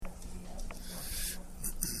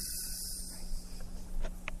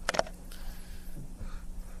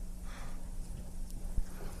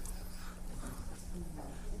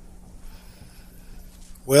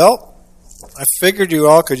Well, I figured you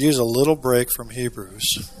all could use a little break from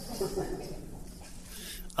Hebrews.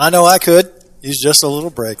 I know I could use just a little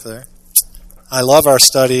break there. I love our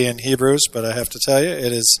study in Hebrews, but I have to tell you,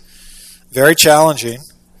 it is very challenging.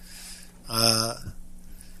 And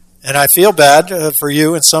I feel bad for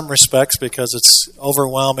you in some respects because it's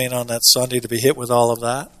overwhelming on that Sunday to be hit with all of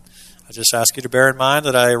that. I just ask you to bear in mind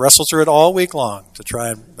that I wrestle through it all week long to try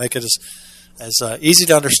and make it as easy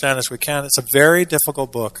to understand as we can. It's a very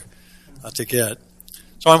difficult book to get.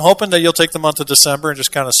 So I'm hoping that you'll take the month of December and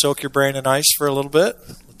just kind of soak your brain in ice for a little bit,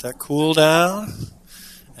 let that cool down,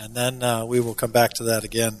 and then we will come back to that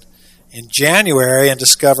again in January and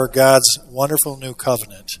discover God's wonderful new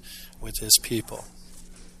covenant with His people.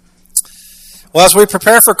 Well, as we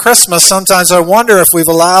prepare for Christmas, sometimes I wonder if we've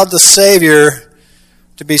allowed the Savior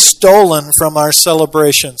to be stolen from our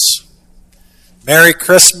celebrations. Merry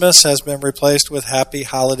Christmas has been replaced with Happy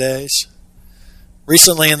Holidays.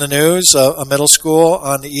 Recently in the news, a middle school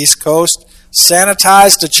on the East Coast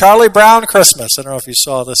sanitized a Charlie Brown Christmas. I don't know if you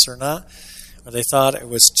saw this or not, but they thought it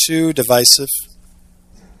was too divisive,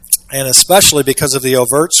 and especially because of the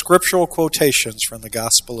overt scriptural quotations from the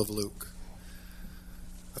Gospel of Luke.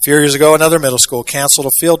 A few years ago, another middle school canceled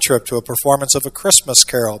a field trip to a performance of A Christmas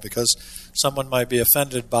Carol because someone might be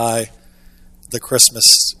offended by the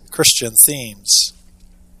Christmas Christian themes.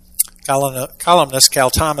 Columnist Cal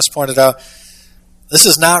Thomas pointed out, this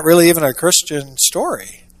is not really even a Christian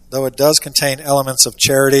story, though it does contain elements of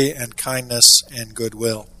charity and kindness and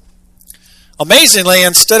goodwill. Amazingly,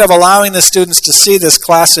 instead of allowing the students to see this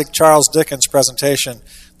classic Charles Dickens presentation,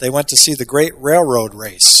 they went to see The Great Railroad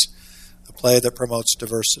Race, a play that promotes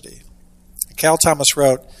diversity. Cal Thomas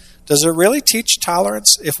wrote, does it really teach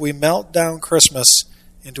tolerance if we melt down Christmas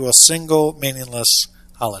into a single meaningless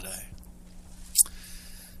holiday?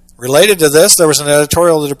 Related to this, there was an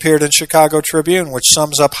editorial that appeared in Chicago Tribune which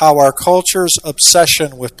sums up how our culture's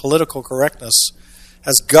obsession with political correctness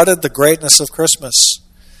has gutted the greatness of Christmas.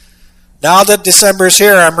 Now that December is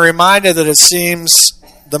here, I'm reminded that it seems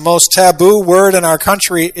the most taboo word in our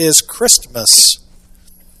country is Christmas.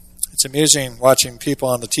 It's amusing watching people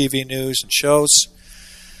on the TV news and shows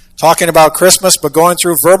talking about Christmas but going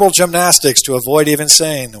through verbal gymnastics to avoid even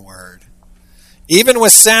saying the word. Even the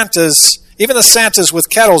Santas with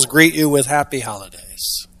kettles greet you with happy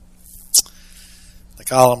holidays. The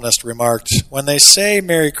columnist remarked, when they say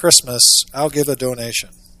Merry Christmas, I'll give a donation.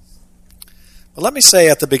 But let me say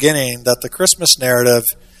at the beginning that the Christmas narrative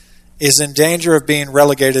is in danger of being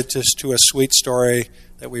relegated to a sweet story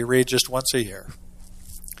that we read just once a year.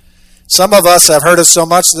 Some of us have heard it so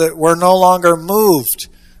much that we're no longer moved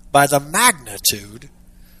by the magnitude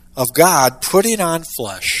of God putting on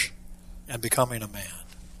flesh and becoming a man.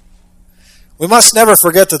 We must never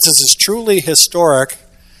forget that this is truly historic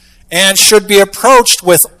and should be approached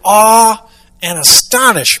with awe and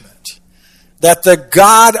astonishment that the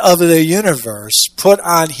God of the universe put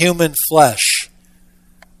on human flesh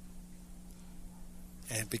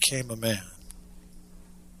and became a man.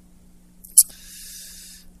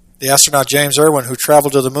 The astronaut James Irwin, who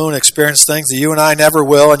traveled to the moon, experienced things that you and I never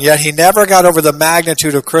will, and yet he never got over the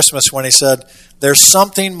magnitude of Christmas when he said, there's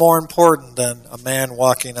something more important than a man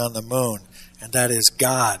walking on the moon, and that is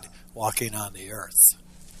God walking on the earth.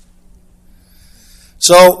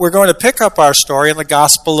 So we're going to pick up our story in the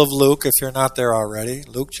Gospel of Luke, if you're not there already.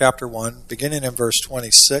 Luke chapter 1, beginning in verse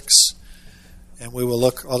 26, and we will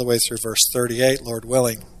look all the way through verse 38, Lord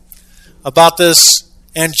willing, about this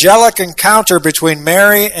angelic encounter between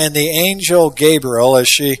Mary and the angel Gabriel as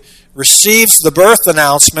she receives the birth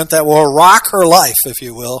announcement that will rock her life, if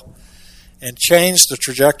you will, and change the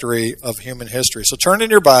trajectory of human history. So turn in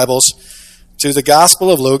your Bibles to the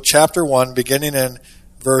Gospel of Luke, chapter 1, beginning in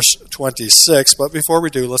verse 26. But before we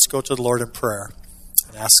do, let's go to the Lord in prayer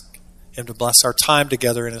and ask Him to bless our time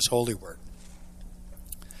together in His holy word.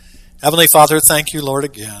 Heavenly Father, thank you, Lord,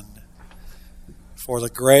 again for the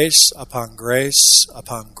grace upon grace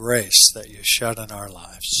upon grace that you shed in our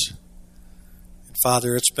lives. And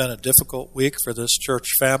Father, it's been a difficult week for this church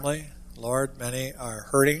family. Lord, many are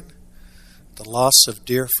hurting the loss of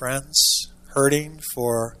dear friends, hurting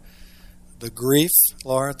for the grief,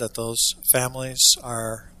 Lord, that those families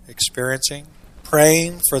are experiencing.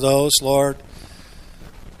 Praying for those, Lord,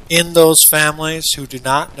 in those families who do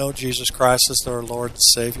not know Jesus Christ as their Lord and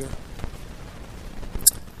Savior.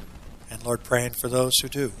 And Lord, praying for those who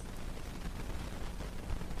do.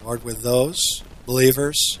 Lord, with those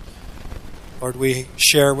believers, Lord, we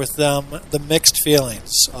share with them the mixed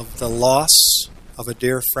feelings of the loss of a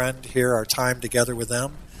dear friend here, our time together with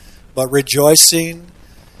them, but rejoicing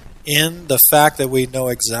in the fact that we know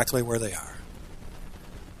exactly where they are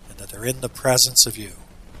and that they're in the presence of you.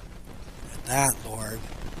 that, Lord,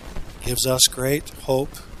 gives us great hope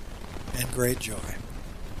and great joy.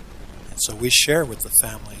 And so we share with the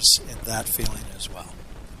families in that feeling as well.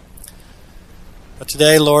 But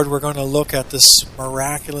today, Lord, we're going to look at this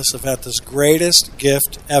miraculous event, this greatest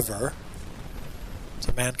gift ever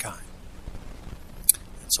to mankind.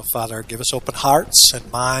 And so, Father, give us open hearts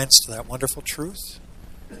and minds to that wonderful truth.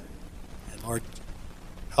 And Lord,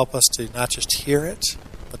 help us to not just hear it,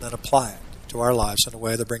 but then apply it to our lives in a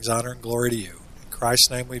way that brings honor and glory to you. In Christ's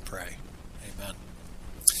name we pray. Amen.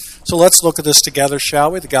 So let's look at this together,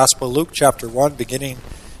 shall we? The Gospel of Luke, chapter 1, beginning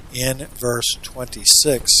in verse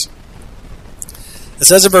 26. It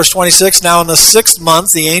says in verse 26, "Now in the 6th month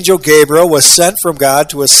the angel Gabriel was sent from God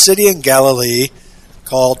to a city in Galilee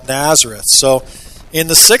called Nazareth." So in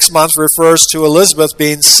the 6th month refers to Elizabeth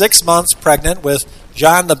being 6 months pregnant with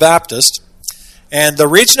John the Baptist. And the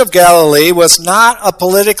region of Galilee was not a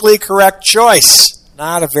politically correct choice.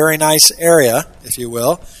 Not a very nice area, if you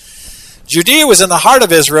will. Judea was in the heart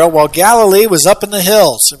of Israel, while Galilee was up in the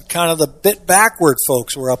hills. And kind of the bit backward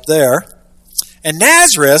folks were up there. And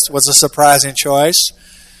Nazareth was a surprising choice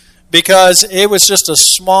because it was just a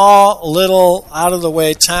small, little,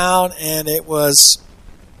 out-of-the-way town, and it was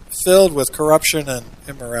filled with corruption and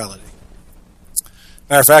immorality.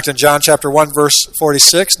 Matter of fact, in John chapter 1, verse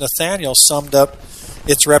 46, Nathanael summed up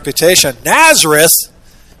its reputation. Nazareth,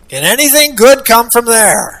 can anything good come from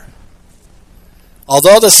there?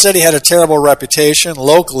 Although the city had a terrible reputation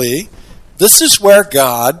locally, this is where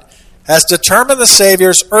God has determined the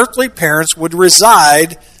Savior's earthly parents would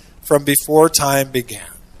reside from before time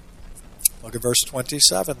began. Look at verse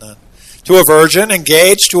 27 then. "To a virgin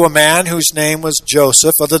engaged to a man whose name was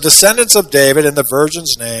Joseph, of the descendants of David, and the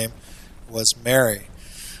virgin's name was Mary."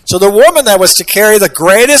 So the woman that was to carry the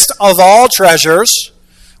greatest of all treasures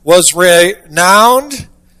was renowned,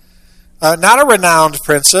 not a renowned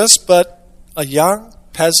princess, but a young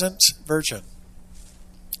peasant virgin.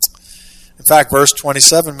 In fact, verse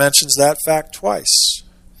 27 mentions that fact twice.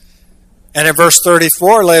 And in verse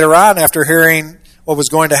 34, later on, after hearing what was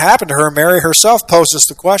going to happen to her, Mary herself poses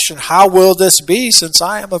the question, "How will this be since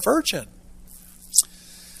I am a virgin?"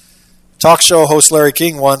 Talk show host Larry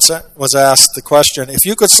King once was asked the question, if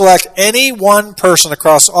you could select any one person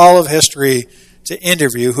across all of history to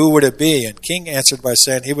interview, who would it be? And King answered by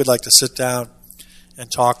saying he would like to sit down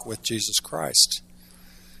and talk with Jesus Christ.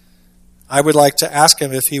 I would like to ask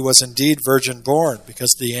him if he was indeed virgin born,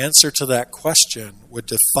 because the answer to that question would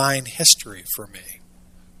define history for me.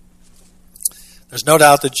 There's no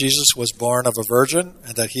doubt that Jesus was born of a virgin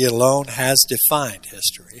and that he alone has defined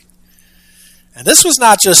history. And this was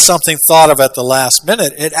not just something thought of at the last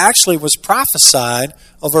minute. It actually was prophesied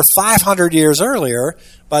over 500 years earlier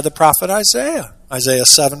by the prophet Isaiah, Isaiah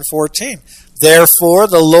 7:14. "Therefore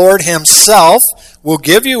the Lord himself will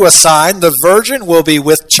give you a sign. The virgin will be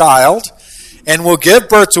with child and will give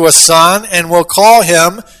birth to a son and will call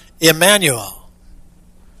him Emmanuel."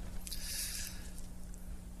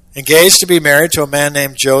 Engaged to be married to a man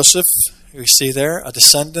named Joseph, we see there, a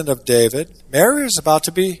descendant of David. Mary is about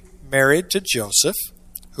to be married to Joseph,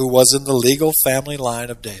 who was in the legal family line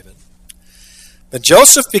of David. But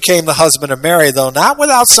Joseph became the husband of Mary, though not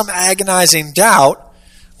without some agonizing doubt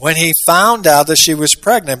when he found out that she was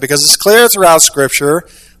pregnant, because it's clear throughout Scripture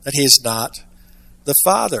that he's not the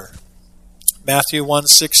father. Matthew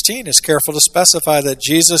 1:16 is careful to specify that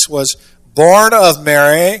Jesus was born of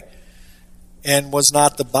Mary and was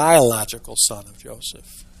not the biological son of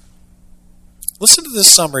Joseph. Listen to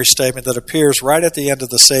this summary statement that appears right at the end of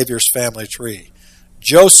the Savior's family tree.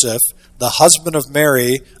 Joseph, the husband of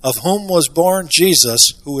Mary, of whom was born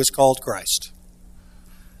Jesus, who is called Christ.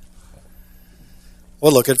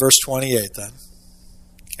 We'll look at verse 28 then.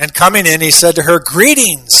 "And coming in, he said to her,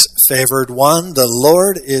 'Greetings, favored one, the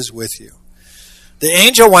Lord is with you.' The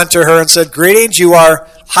angel went to her and said, 'Greetings, you are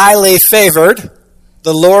highly favored.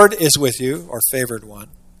 The Lord is with you,'" or favored one.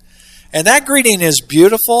 And that greeting is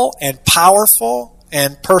beautiful and powerful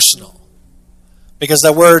and personal, because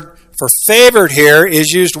the word for favored here is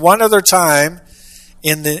used one other time,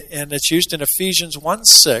 and it's used in Ephesians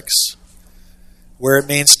 1:6, where it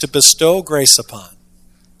means to bestow grace upon.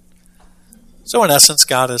 So in essence,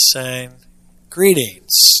 God is saying,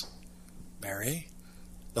 "Greetings, Mary,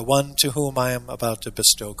 the one to whom I am about to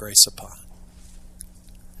bestow grace upon."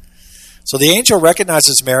 So the angel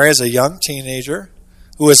recognizes Mary as a young teenager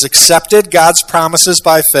who has accepted God's promises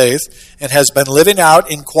by faith and has been living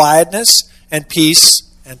out in quietness and peace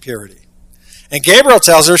and purity. And Gabriel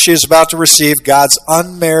tells her she is about to receive God's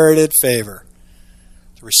unmerited favor,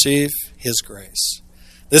 to receive his grace.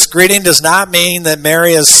 This greeting does not mean that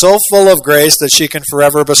Mary is so full of grace that she can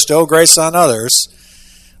forever bestow grace on others,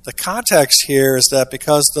 The context here is that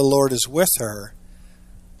because the Lord is with her,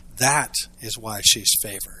 that is why she's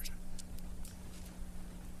favored.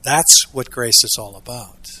 That's what grace is all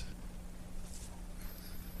about.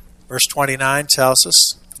 Verse 29 tells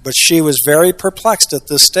us, but she was very perplexed at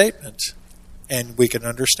this statement. And we can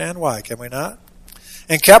understand why, can we not?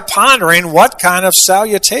 And kept pondering what kind of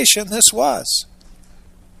salutation this was.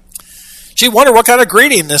 She wondered what kind of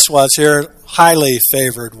greeting this was here, highly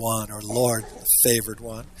favored one, or Lord favored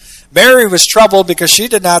one. Mary was troubled because she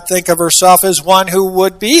did not think of herself as one who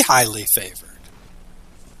would be highly favored.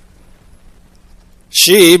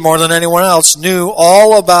 She, more than anyone else, knew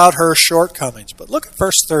all about her shortcomings. But look at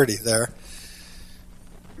verse 30 there.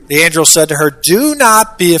 The angel said to her, "Do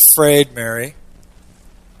not be afraid, Mary,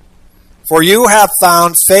 for you have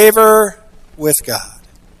found favor with God."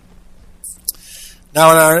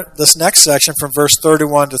 Now in this next section from verse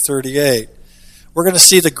 31 to 38, we're going to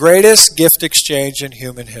see the greatest gift exchange in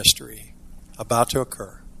human history about to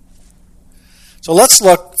occur. So let's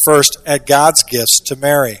look first at God's gifts to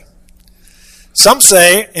Mary. Some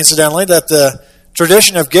say, incidentally, that the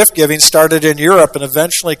tradition of gift giving started in Europe and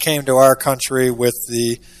eventually came to our country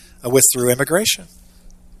through immigration.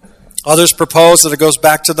 Others propose that it goes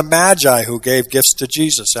back to the Magi who gave gifts to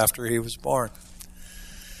Jesus after he was born.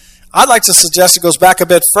 I'd like to suggest it goes back a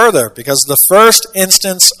bit further because the first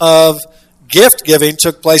instance of gift giving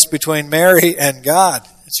took place between Mary and God.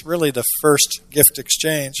 It's really the first gift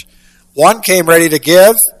exchange. One came ready to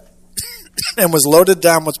give and was loaded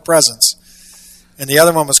down with presents, and the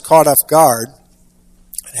other one was caught off guard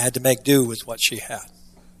and had to make do with what she had.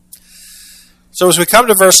 So as we come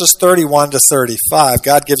to verses 31 to 35,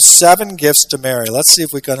 God gives 7 gifts to Mary. Let's see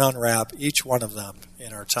if we can unwrap each one of them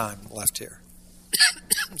in our time left here.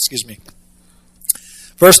 Excuse me.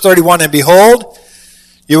 Verse 31, and behold,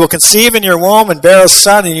 you will conceive in your womb and bear a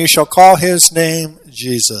son, and you shall call his name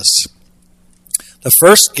Jesus. The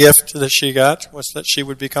first gift that she got was that she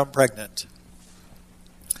would become pregnant.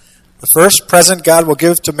 The first present God will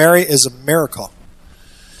give to Mary is a miracle.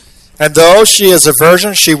 And though she is a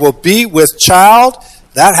virgin, she will be with child.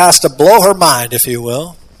 That has to blow her mind, if you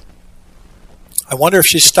will. I wonder if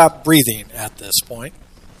she stopped breathing at this point.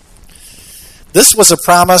 This was a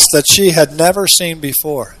promise that she had never seen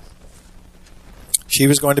before. She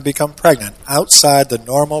was going to become pregnant outside the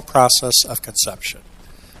normal process of conception.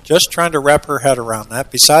 Just trying to wrap her head around that.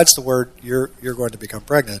 Besides the word, you're going to become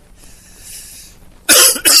pregnant,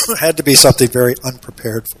 had to be something very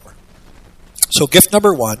unprepared for. So gift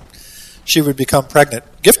number 1, she would become pregnant.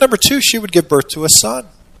 Gift number 2, she would give birth to a son.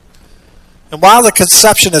 And while the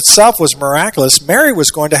conception itself was miraculous, Mary was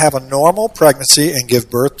going to have a normal pregnancy and give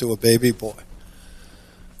birth to a baby boy.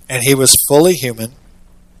 And he was fully human,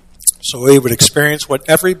 so he would experience what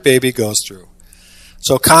every baby goes through.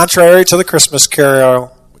 So contrary to the Christmas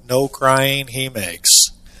carol, no crying he makes,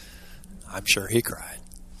 I'm sure he cried,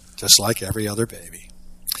 just like every other baby.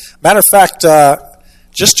 Matter of fact,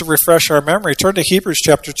 just to refresh our memory, turn to Hebrews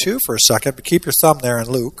chapter 2 for a second, but keep your thumb there in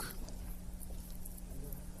Luke.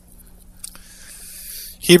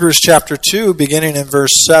 Hebrews chapter 2, beginning in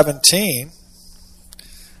verse 17,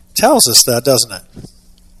 tells us that, doesn't it?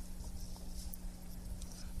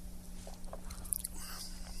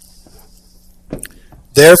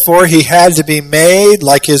 Therefore, he had to be made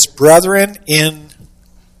like his brethren in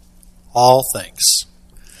all things,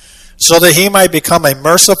 so that he might become a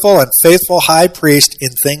merciful and faithful high priest in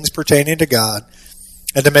things pertaining to God,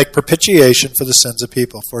 and to make propitiation for the sins of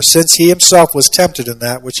people. For since he himself was tempted in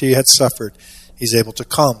that which he had suffered, he's able to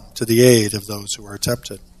come to the aid of those who are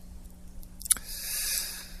tempted.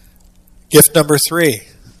 Gift number 3,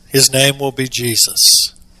 his name will be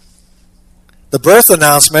Jesus. The birth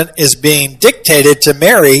announcement is being dictated to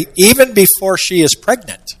Mary even before she is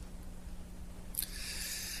pregnant.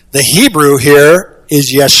 The Hebrew here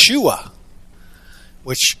is Yeshua,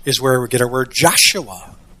 which is where we get our word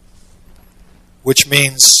Joshua, which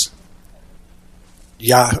means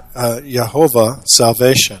Yehovah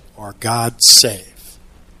salvation, or God save.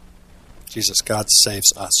 Jesus, God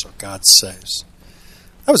saves us, or God saves.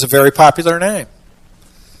 That was a very popular name,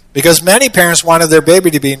 because many parents wanted their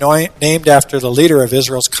baby to be named after the leader of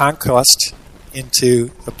Israel's conquest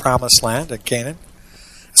into the promised land at Canaan.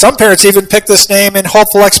 Some parents even picked this name in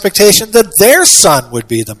hopeful expectation that their son would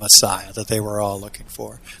be the Messiah that they were all looking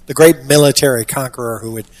for, the great military conqueror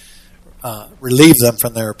who would relieve them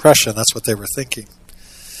from their oppression. That's what they were thinking.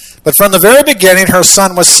 But from the very beginning, her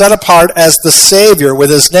son was set apart as the Savior,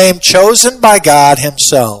 with his name chosen by God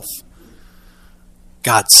himself.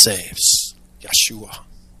 God saves, Yeshua.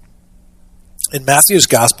 In Matthew's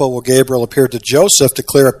Gospel, where Gabriel appeared to Joseph to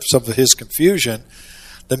clear up some of his confusion,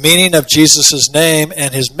 The meaning of Jesus' name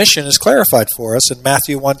and his mission is clarified for us in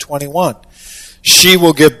Matthew 1:21. She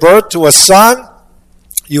will give birth to a son.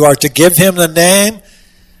 You are to give him the name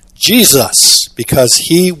Jesus, because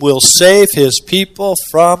he will save his people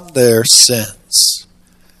from their sins.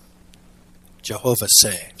 Jehovah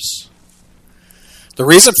saves. The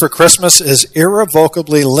reason for Christmas is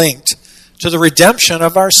irrevocably linked to the redemption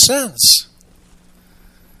of our sins.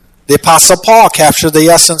 The Apostle Paul captured the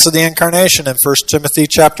essence of the incarnation in 1 Timothy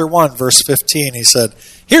chapter 1, verse 15. He said,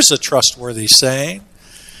 here's a trustworthy saying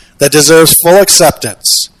that deserves full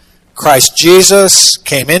acceptance. Christ Jesus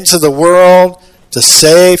came into the world to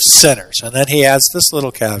save sinners. And then he adds this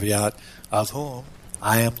little caveat, of whom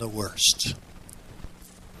I am the worst.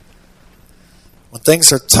 When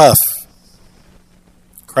things are tough,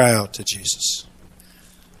 cry out to Jesus.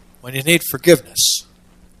 When you need forgiveness,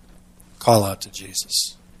 call out to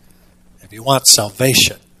Jesus. If you want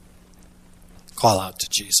salvation, call out to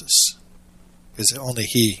Jesus, because only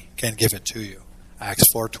he can give it to you. Acts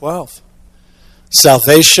 4:12.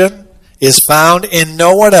 Salvation is found in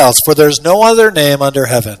no one else, for there's no other name under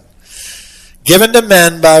heaven given to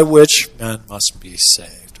men by which men must be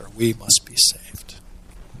saved, or we must be saved.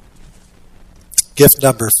 Gift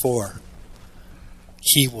number 4.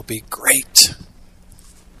 He will be great.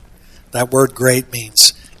 That word great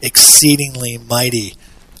means exceedingly mighty,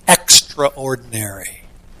 extraordinary.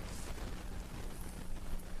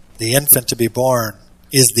 The infant to be born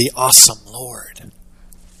is the awesome Lord.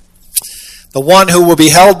 The one who will be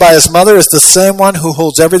held by his mother is the same one who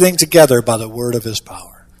holds everything together by the word of his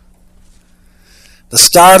power. The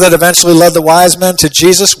star that eventually led the wise men to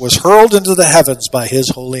Jesus was hurled into the heavens by his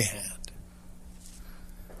holy hand.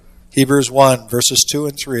 Hebrews 1, verses 2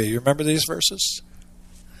 and 3. You remember these verses?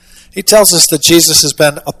 He tells us that Jesus has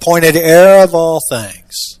been appointed heir of all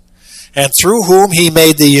things, and through whom he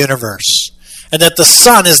made the universe, and that the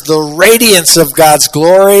Son is the radiance of God's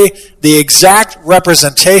glory, the exact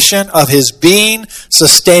representation of his being,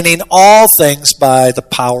 sustaining all things by the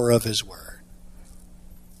power of his word.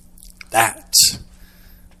 That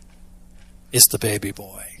is the baby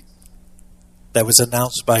boy that was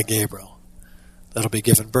announced by Gabriel, that'll be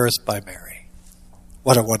given birth by Mary.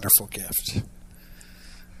 What a wonderful gift.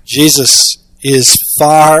 Jesus is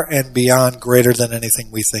far and beyond greater than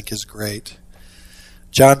anything we think is great.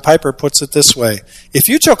 John Piper puts it this way: if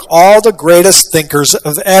you took all the greatest thinkers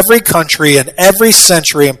of every country and every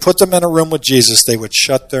century and put them in a room with Jesus, they would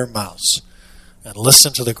shut their mouths and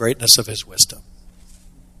listen to the greatness of his wisdom.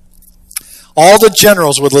 All the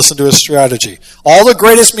generals would listen to his strategy. All the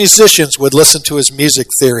greatest musicians would listen to his music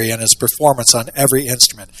theory and his performance on every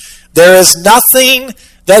instrument. There is nothing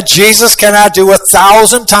that Jesus cannot do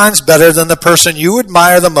 1,000 times better than the person you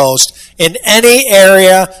admire the most in any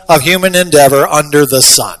area of human endeavor under the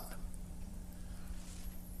sun.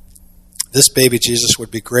 This baby Jesus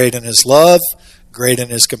would be great in his love, great in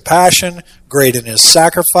his compassion, great in his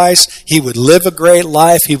sacrifice. He would live a great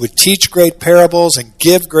life. He would teach great parables and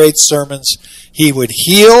give great sermons. He would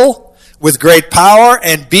heal with great power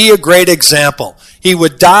and be a great example. He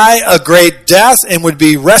would die a great death and would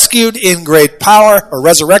be rescued in great power, or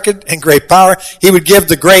resurrected in great power. He would give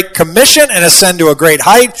the great commission and ascend to a great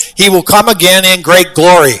height. He will come again in great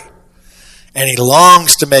glory. And he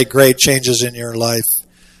longs to make great changes in your life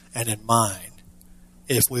and in mine,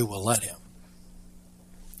 if we will let him.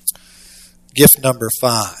 Gift number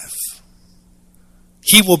 5.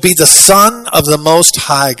 He will be the Son of the Most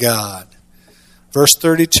High God. Verse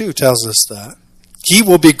 32 tells us that. He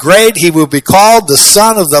will be great. He will be called the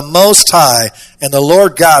Son of the Most High, and the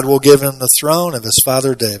Lord God will give him the throne of his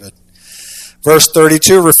father David. Verse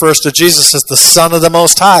 32 refers to Jesus as the Son of the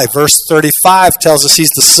Most High. Verse 35 tells us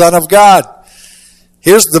he's the Son of God.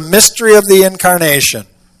 Here's the mystery of the incarnation.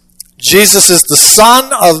 Jesus is the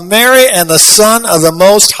Son of Mary and the Son of the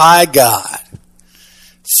Most High God.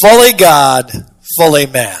 Fully God, fully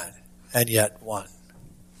man, and yet one.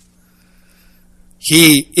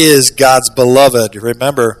 He is God's beloved.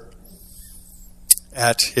 Remember,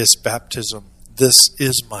 at his baptism, this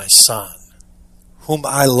is my Son, whom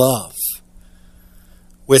I love.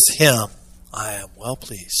 With him I am well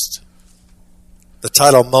pleased. The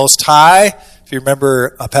title Most High, if you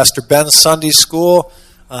remember Pastor Ben's Sunday school,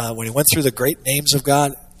 when he went through the great names of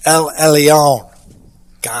God, El Elyon,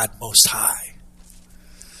 God Most High.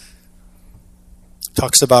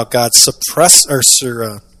 Talks about God's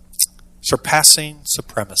surpassing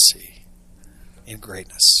supremacy in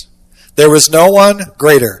greatness. There was no one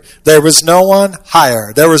greater. There was no one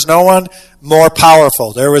higher. There was no one more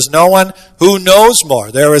powerful. There was no one who knows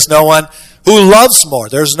more. There was no one who loves more.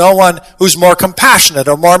 There's no one who's more compassionate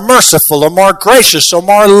or more merciful or more gracious or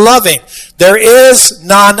more loving. There is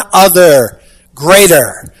none other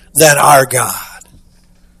greater than our God.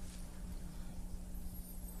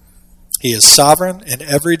 He is sovereign in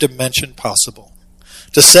every dimension possible.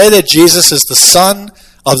 To say that Jesus is the Son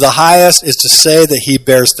of the highest is to say that he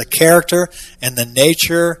bears the character and the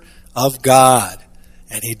nature of God.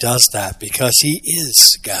 And he does that because he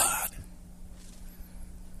is God.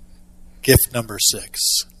 Gift number 6.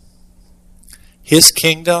 His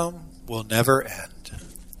kingdom will never end.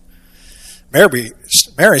 Mary's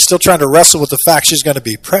still trying to wrestle with the fact she's going to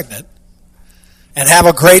be pregnant and have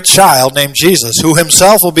a great child named Jesus, who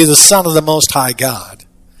himself will be the Son of the Most High God.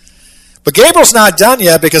 But Gabriel's not done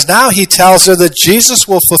yet, because now he tells her that Jesus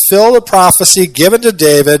will fulfill the prophecy given to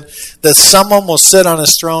David that someone will sit on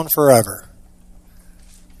his throne forever.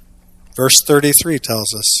 Verse 33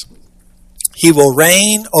 tells us, he will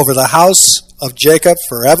reign over the house of Jacob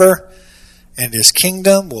forever, and his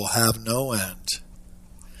kingdom will have no end.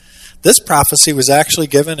 This prophecy was actually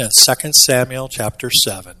given in 2 Samuel chapter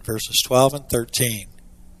 7, verses 12 and 13,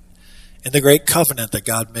 in the great covenant that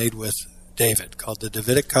God made with David, called the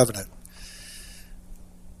Davidic covenant.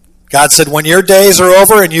 God said, when your days are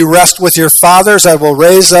over and you rest with your fathers, I will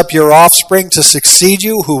raise up your offspring to succeed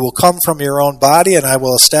you, who will come from your own body, and I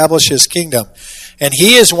will establish his kingdom. And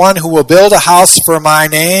he is one who will build a house for my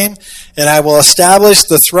name, and I will establish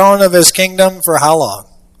the throne of his kingdom for how long?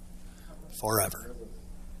 Forever.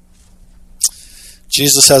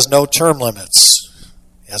 Jesus has no term limits.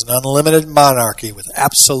 He has an unlimited monarchy with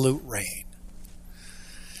absolute reign.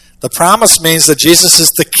 The promise means that Jesus is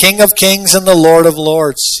the King of kings and the Lord of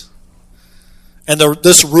lords. And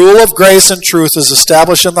this rule of grace and truth is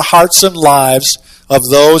established in the hearts and lives of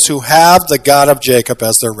those who have the God of Jacob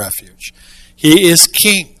as their refuge. He is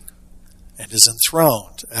King and is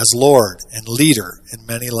enthroned as Lord and leader in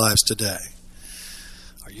many lives today.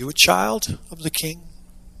 Are you a child of the King?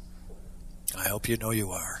 I hope you know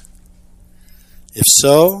you are. If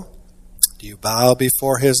so, do you bow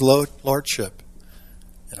before his lordship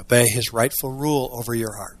and obey his rightful rule over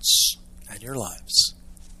your hearts and your lives?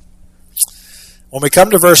 When we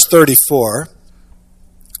come to verse 34,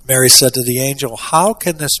 Mary said to the angel, how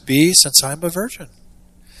can this be since I'm a virgin?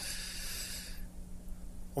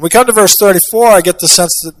 When we come to verse 34, I get the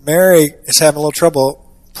sense that Mary is having a little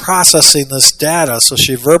trouble processing this data, so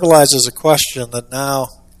she verbalizes a question that now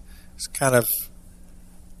is kind of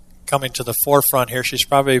coming to the forefront here. She's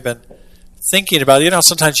probably been thinking about it.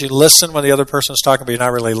 Sometimes you listen when the other person is talking, but you're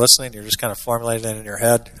not really listening. You're just kind of formulating it in your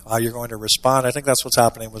head how you're going to respond. I think that's what's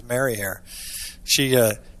happening with Mary here. She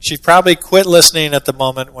probably quit listening at the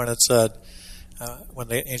moment when it said, when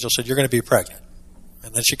the angel said, you're going to be pregnant.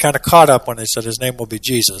 And then she kind of caught up when they said his name will be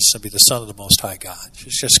Jesus and be the Son of the Most High God.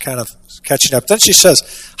 She's just kind of catching up. Then she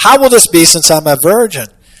says, how will this be since I'm a virgin?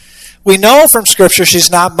 We know from Scripture she's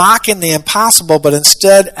not mocking the impossible, but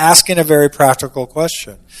instead asking a very practical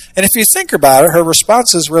question. And if you think about it, her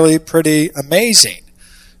response is really pretty amazing,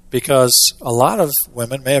 because a lot of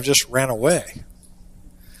women may have just ran away.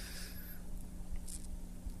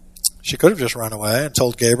 She could have just run away and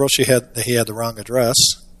told Gabriel that he had the wrong address,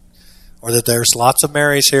 or that there's lots of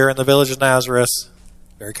Marys here in the village of Nazareth.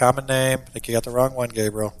 Very common name. I think you got the wrong one,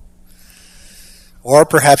 Gabriel. Or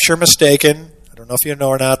perhaps you're mistaken. I don't know if you know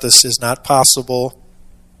or not. This is not possible.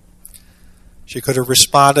 She could have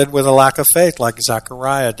responded with a lack of faith like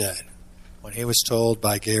Zechariah did when he was told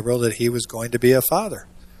by Gabriel that he was going to be a father.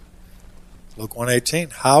 Luke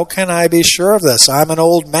 1:18. How can I be sure of this? I'm an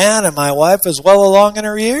old man and my wife is well along in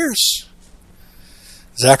her years.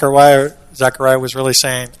 Zechariah was really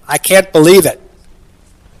saying, I can't believe it.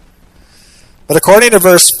 But according to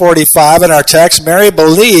verse 45 in our text, Mary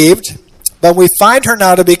believed, but we find her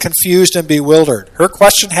now to be confused and bewildered. Her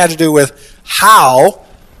question had to do with how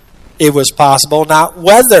it was possible, not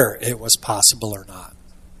whether it was possible or not.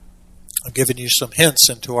 I'm giving you some hints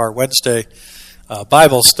into our Wednesday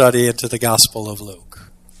Bible study into the Gospel of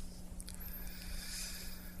Luke.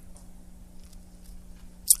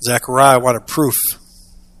 Zechariah wanted proof.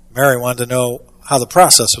 Mary wanted to know how the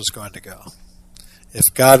process was going to go. If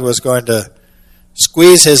God was going to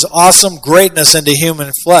squeeze his awesome greatness into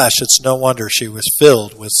human flesh, it's no wonder she was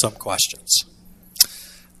filled with some questions.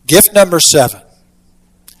 Gift number 7.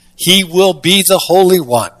 He will be the Holy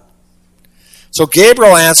One. So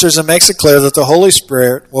Gabriel answers and makes it clear that the Holy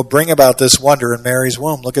Spirit will bring about this wonder in Mary's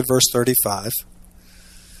womb. Look at verse 35.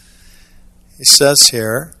 He says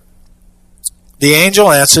here, The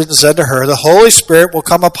angel answered and said to her, "The Holy Spirit will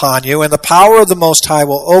come upon you, and the power of the Most High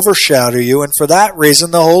will overshadow you, and for that reason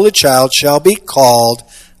the Holy Child shall be called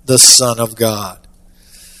the Son of God."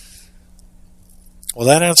 Well,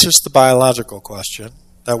 that answers the biological question.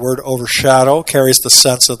 That word overshadow carries the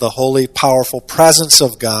sense of the holy, powerful presence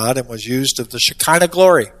of God and was used of the Shekinah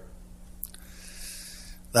glory.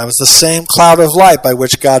 That was the same cloud of light by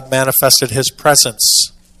which God manifested his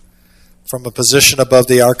presence from a position above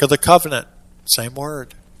the Ark of the Covenant. Same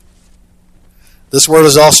word. This word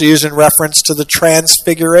is also used in reference to the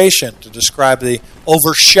transfiguration to describe the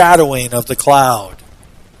overshadowing of the cloud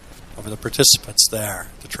over the participants there,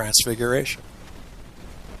 the transfiguration.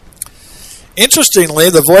 Interestingly,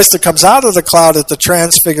 the voice that comes out of the cloud at the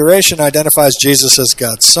transfiguration identifies Jesus as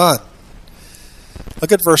God's Son.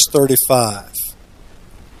 Look at verse 35.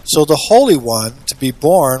 "So the Holy One to be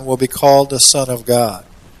born will be called the Son of God.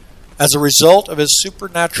 As a result of his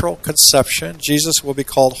supernatural conception, Jesus will be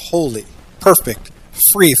called holy, perfect,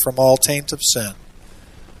 free from all taint of sin."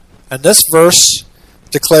 And this verse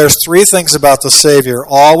declares three things about the Savior,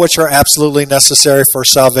 all which are absolutely necessary for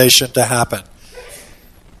salvation to happen.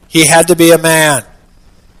 He had to be a man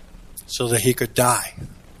so that he could die,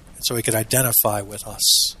 and so he could identify with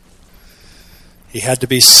us. He had to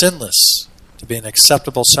be sinless to be an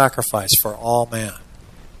acceptable sacrifice for all man.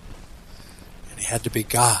 And he had to be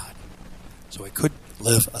God, so he could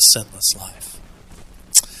live a sinless life.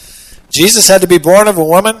 Jesus had to be born of a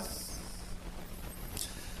woman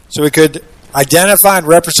so he could identify and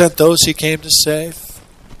represent those he came to save.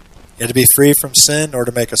 He had to be free from sin in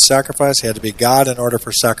order to make a sacrifice. He had to be God in order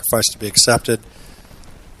for sacrifice to be accepted.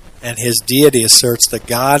 And his deity asserts that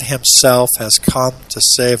God himself has come to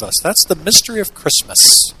save us. That's the mystery of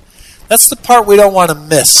Christmas. That's the part we don't want to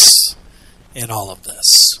miss in all of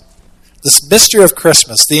this. This mystery of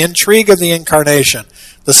Christmas, the intrigue of the incarnation,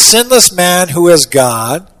 the sinless man who is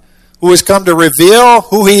God, who has come to reveal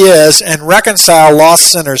who he is and reconcile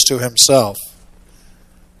lost sinners to himself.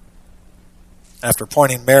 After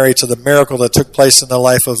pointing Mary to the miracle that took place in the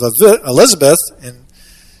life of Elizabeth,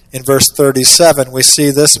 in verse 37, we see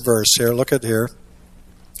this verse here. Look at here.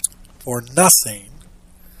 "For nothing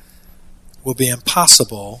will be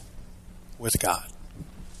impossible with God."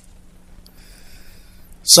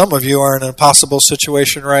 Some of you are in an impossible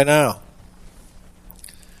situation right now.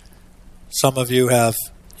 Some of you have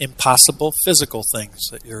impossible physical things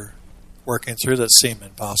that you're working through that seem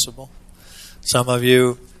impossible. Some of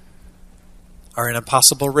you are in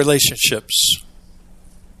impossible relationships.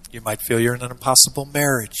 You might feel you're in an impossible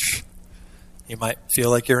marriage. You might feel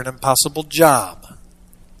like you're in an impossible job,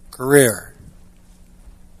 career,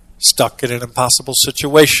 stuck in an impossible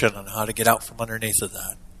situation on how to get out from underneath of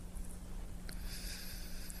that.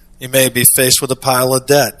 You may be faced with a pile of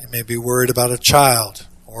debt. You may be worried about a child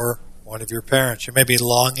or one of your parents. You may be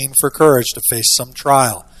longing for courage to face some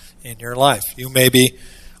trial in your life. You may be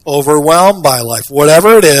overwhelmed by life.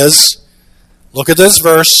 Whatever it is, look at this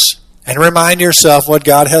verse and remind yourself what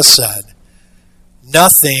God has said.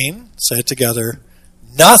 Nothing, say it together,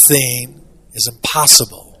 nothing is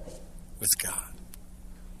impossible with God.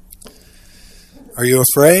 Are you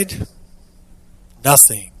afraid?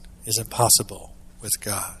 Nothing is impossible with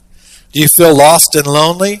God. Do you feel lost and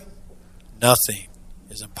lonely? Nothing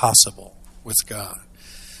is impossible with God.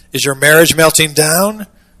 Is your marriage melting down?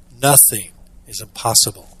 Nothing is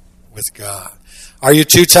impossible with God. Are you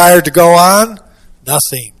too tired to go on?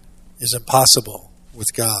 Nothing is impossible with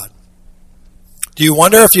God. Do you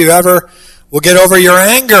wonder if you ever will get over your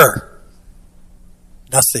anger?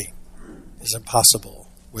 Nothing is impossible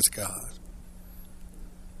with God.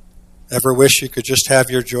 Ever wish you could just have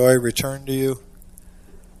your joy returned to you?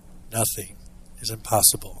 Nothing is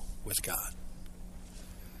impossible with God.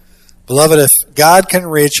 Beloved, if God can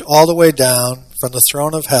reach all the way down from the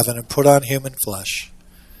throne of heaven and put on human flesh,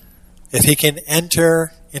 if he can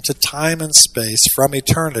enter into time and space from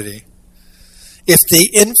eternity, if the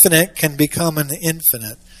infinite can become an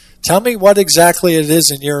infinite, tell me what exactly it is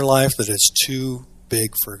in your life that is too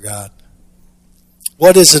big for God.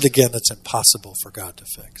 What is it again that's impossible for God to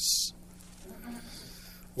fix?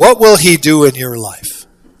 What will he do in your life?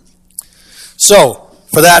 So,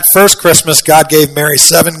 for that first Christmas, God gave Mary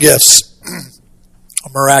 7 gifts. A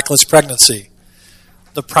miraculous pregnancy,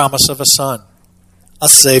 the promise of a son, a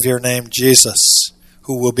Savior named Jesus,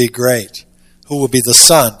 who will be great, who will be the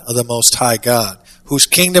Son of the Most High God, whose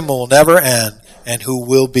kingdom will never end, and who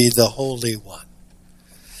will be the Holy One.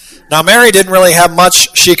 Now, Mary didn't really have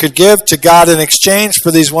much she could give to God in exchange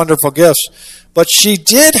for these wonderful gifts, but she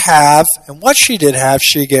did have, and what she did have,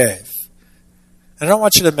 she gave. And I don't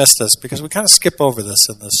want you to miss this, because we kind of skip over this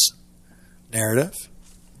in this narrative.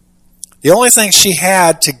 The only thing she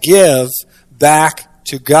had to give back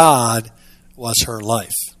to God was her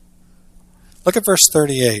life. Look at verse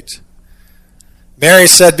 38. Mary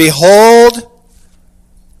said, Behold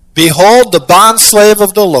the bondslave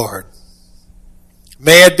of the Lord.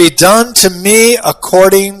 May it be done to me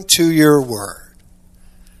according to your word.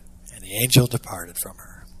 And the angel departed from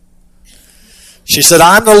her. She said,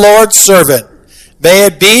 I'm the Lord's servant. May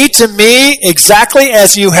it be to me exactly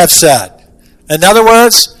as you have said. In other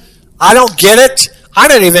words, I don't get it. I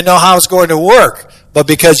don't even know how it's going to work. But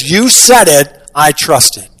because you said it, I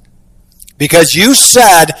trust it. Because you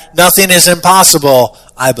said nothing is impossible,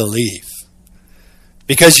 I believe.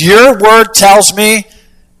 Because your word tells me,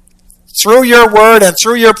 through your word and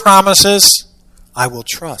through your promises, I will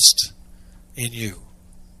trust in you.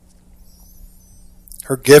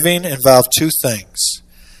 Her giving involved two things.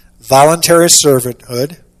 Voluntary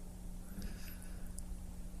servanthood.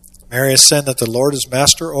 Mary is saying that the Lord is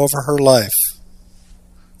master over her life.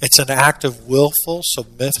 It's an act of willful,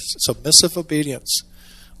 submissive obedience.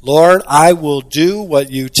 Lord, I will do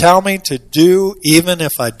what you tell me to do, even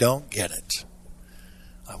if I don't get it.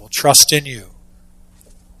 I will trust in you.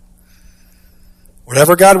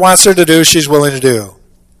 Whatever God wants her to do, she's willing to do.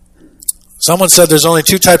 Someone said there's only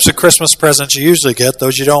two types of Christmas presents you usually get,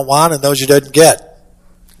 those you don't want and those you didn't get.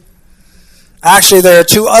 Actually, there are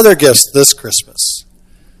two other gifts this Christmas.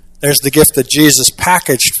 There's the gift that Jesus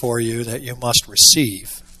packaged for you that you must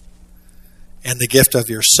receive, and the gift of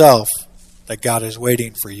yourself that God is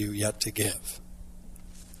waiting for you yet to give.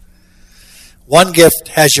 One gift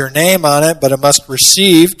has your name on it, but it must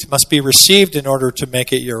be received in order to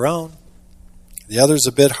make it your own. The other is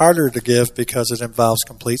a bit harder to give because it involves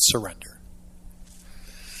complete surrender.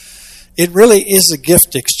 It really is a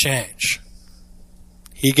gift exchange.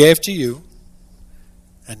 He gave to you,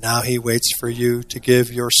 and now he waits for you to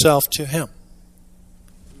give yourself to him.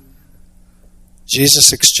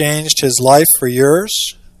 Jesus exchanged his life for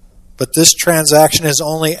yours, but this transaction is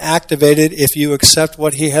only activated if you accept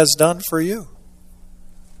what he has done for you.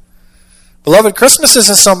 Beloved, Christmas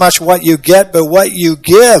isn't so much what you get, but what you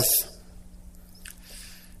give.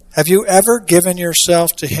 Have you ever given yourself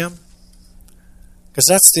to him? Because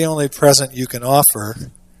that's the only present you can offer,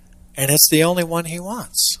 and it's the only one he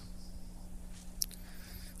wants.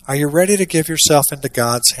 Are you ready to give yourself into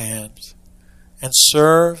God's hands and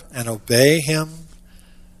serve and obey him,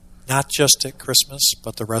 not just at Christmas,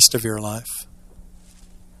 but the rest of your life?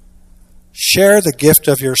 Share the gift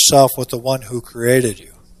of yourself with the one who created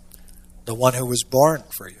you, the one who was born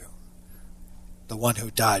for you, the one who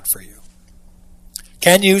died for you.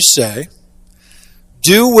 Can you say,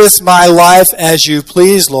 do with my life as you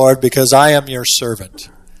please, Lord, because I am your servant,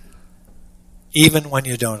 even when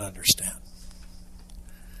you don't understand?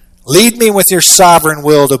 Lead me with your sovereign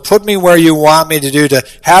will to put me where you want me to do, to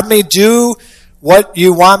have me do what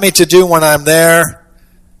you want me to do when I'm there,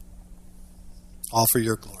 all for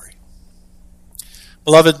your glory.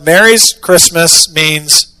 Beloved, Mary's Christmas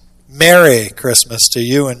means Merry Christmas to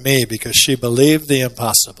you and me because she believed the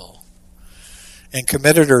impossible and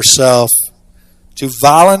committed herself to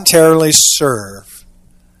voluntarily serve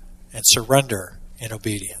and surrender in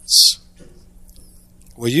obedience.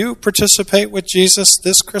 Will you participate with Jesus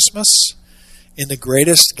this Christmas in the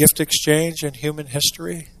greatest gift exchange in human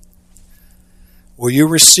history? Will you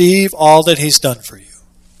receive all that he's done for you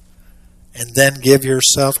and then give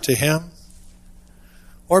yourself to him?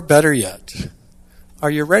 Or better yet,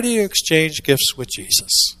 are you ready to exchange gifts with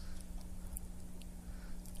Jesus?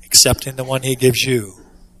 Accepting the one he gives you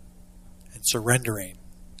and surrendering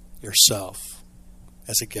yourself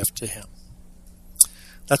as a gift to him.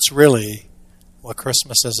 That's really what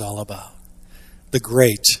Christmas is all about. The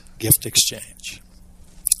great gift exchange.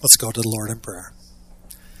 Let's go to the Lord in prayer.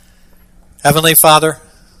 Heavenly Father,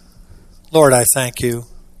 Lord, I thank you.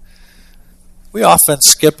 We often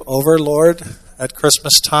skip over, Lord, at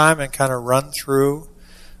Christmas time and kind of run through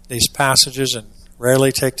these passages and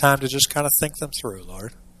rarely take time to just kind of think them through,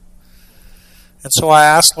 Lord. And so I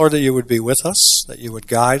ask, Lord, that you would be with us, that you would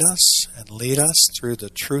guide us and lead us through the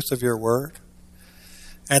truth of your word,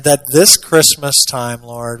 and that this Christmas time,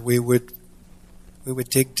 Lord, we would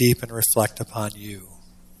dig deep and reflect upon you,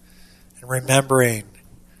 and remembering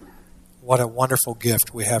what a wonderful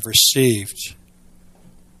gift we have received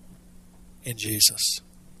in Jesus.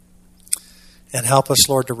 And help us,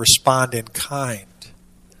 Lord, to respond in kind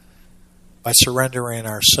by surrendering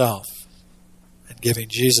ourselves and giving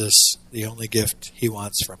Jesus the only gift he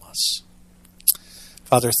wants from us.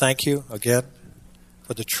 Father, thank you again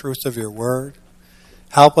for the truth of your word.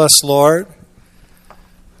 Help us, Lord,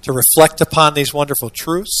 to reflect upon these wonderful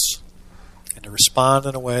truths and to respond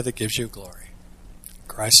in a way that gives you glory. In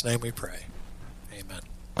Christ's name we pray.